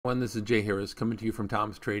This is Jay Harris coming to you from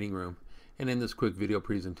Tom's Trading Room, and in this quick video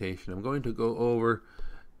presentation I'm going to go over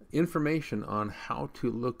information on how to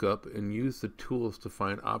look up and use the tools to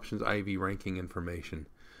find options IV ranking information.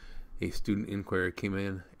 A student inquiry came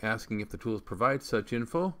in asking if the tools provide such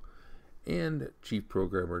info, and Chief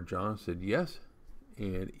Programmer John said yes,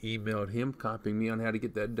 and emailed him copying me on how to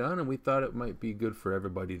get that done, and we thought it might be good for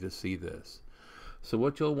everybody to see this. So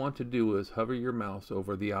what you'll want to do is hover your mouse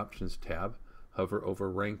over the Options tab, hover over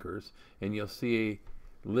Rankers, and you'll see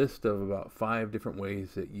a list of about 5 different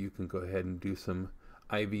ways that you can go ahead and do some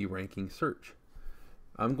IV ranking search.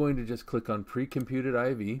 I'm going to just click on Pre-Computed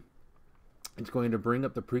IV. It's going to bring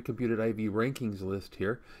up the Pre-Computed IV rankings list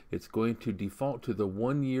here. It's going to default to the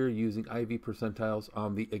 1 year using IV percentiles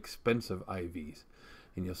on the expensive IVs.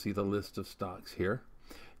 And you'll see the list of stocks here.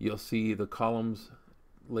 You'll see the columns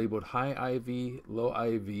labeled high IV, low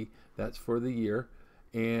IV, that's for the year.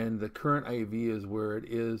 And the current IV is where it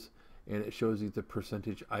is, and it shows you the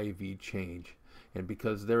percentage IV change. And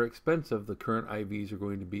because they're expensive, the current IVs are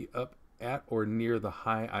going to be up at or near the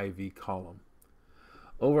high IV column.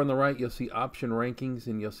 Over on the right, you'll see option rankings,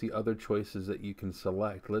 and you'll see other choices that you can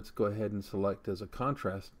select. Let's go ahead and select as a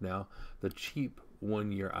contrast now the cheap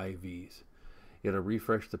 1 year IVs. It'll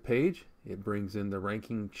refresh the page. It brings in the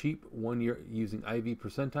ranking cheap 1 year using IV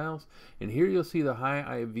percentiles, and here you'll see the high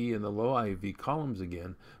IV and the low IV columns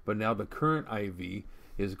again, but now the current IV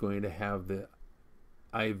is going to have the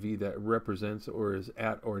IV that represents or is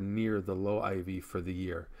at or near the low IV for the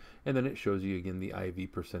year, and then it shows you again the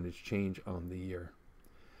IV percentage change on the year.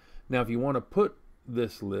 Now if you want to put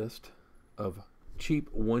this list of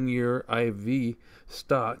cheap 1 year IV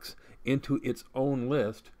stocks into its own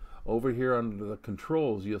list, over here under the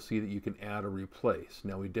controls, you'll see that you can add or replace.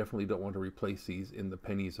 Now we definitely don't want to replace these in the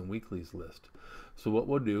pennies and weeklies list. So what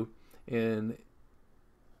we'll do, and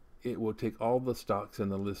it will take all the stocks in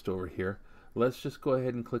the list over here. Let's just go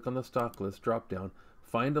ahead and click on the stock list drop down,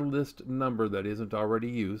 find a list number that isn't already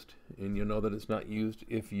used, and you'll know that it's not used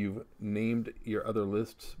if you've named your other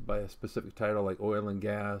lists by a specific title like oil and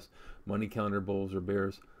gas, money calendar, bulls or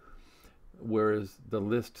bears. Whereas the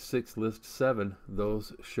list 6, list 7,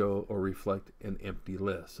 those show or reflect an empty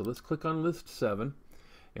list. So let's click on list 7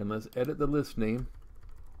 and let's edit the list name,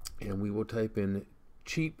 and we will type in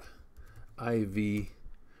cheap IV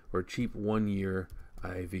or cheap 1 year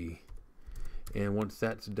IV. And once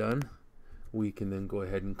that's done, we can then go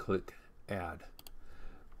ahead and click add.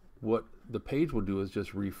 What the page will do is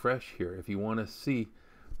just refresh here. If you want to see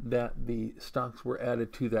that the stocks were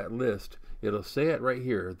added to that list, it'll say it right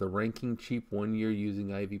here, the ranking cheap 1 year using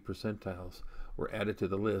IV percentiles were added to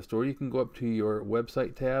the list. Or you can go up to your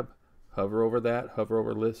website tab, hover over that, hover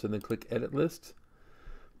over lists, and then click edit lists,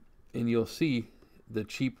 and you'll see the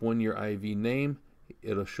cheap 1 year IV name.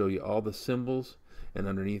 It'll show you all the symbols, and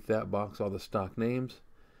underneath that box all the stock names,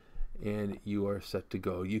 and you are set to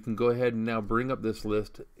go. You can go ahead and now bring up this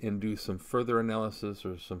list and do some further analysis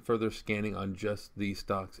or some further scanning on just these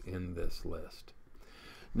stocks in this list.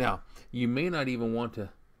 Now, you may not even want to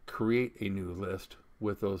create a new list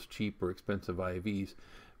with those cheap or expensive IVs,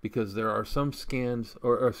 because there are some scans,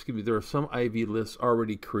 or excuse me, there are some IV lists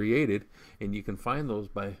already created, and you can find those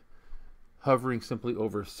by hovering simply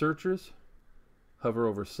over searchers, hover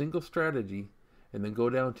over single strategy, and then go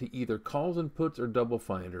down to either calls and puts or double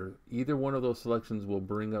finder. Either one of those selections will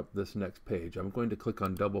bring up this next page. I'm going to click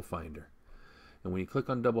on double finder. And when you click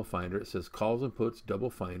on double finder, it says calls and puts double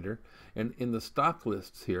finder. And in the stock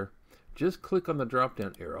lists here, just click on the drop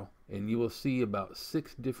down arrow and you will see about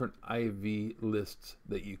 6 different IV lists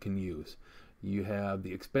that you can use. You have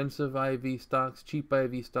the expensive IV stocks, cheap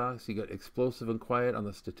IV stocks, you got explosive and quiet on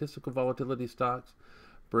the statistical volatility stocks,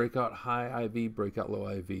 breakout high IV, breakout low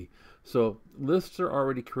IV. So lists are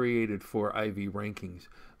already created for IV rankings,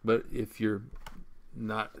 but if you're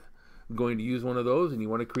not going to use one of those and you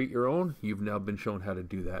want to create your own, you've now been shown how to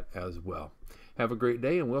do that as well. Have a great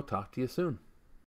day, and we'll talk to you soon.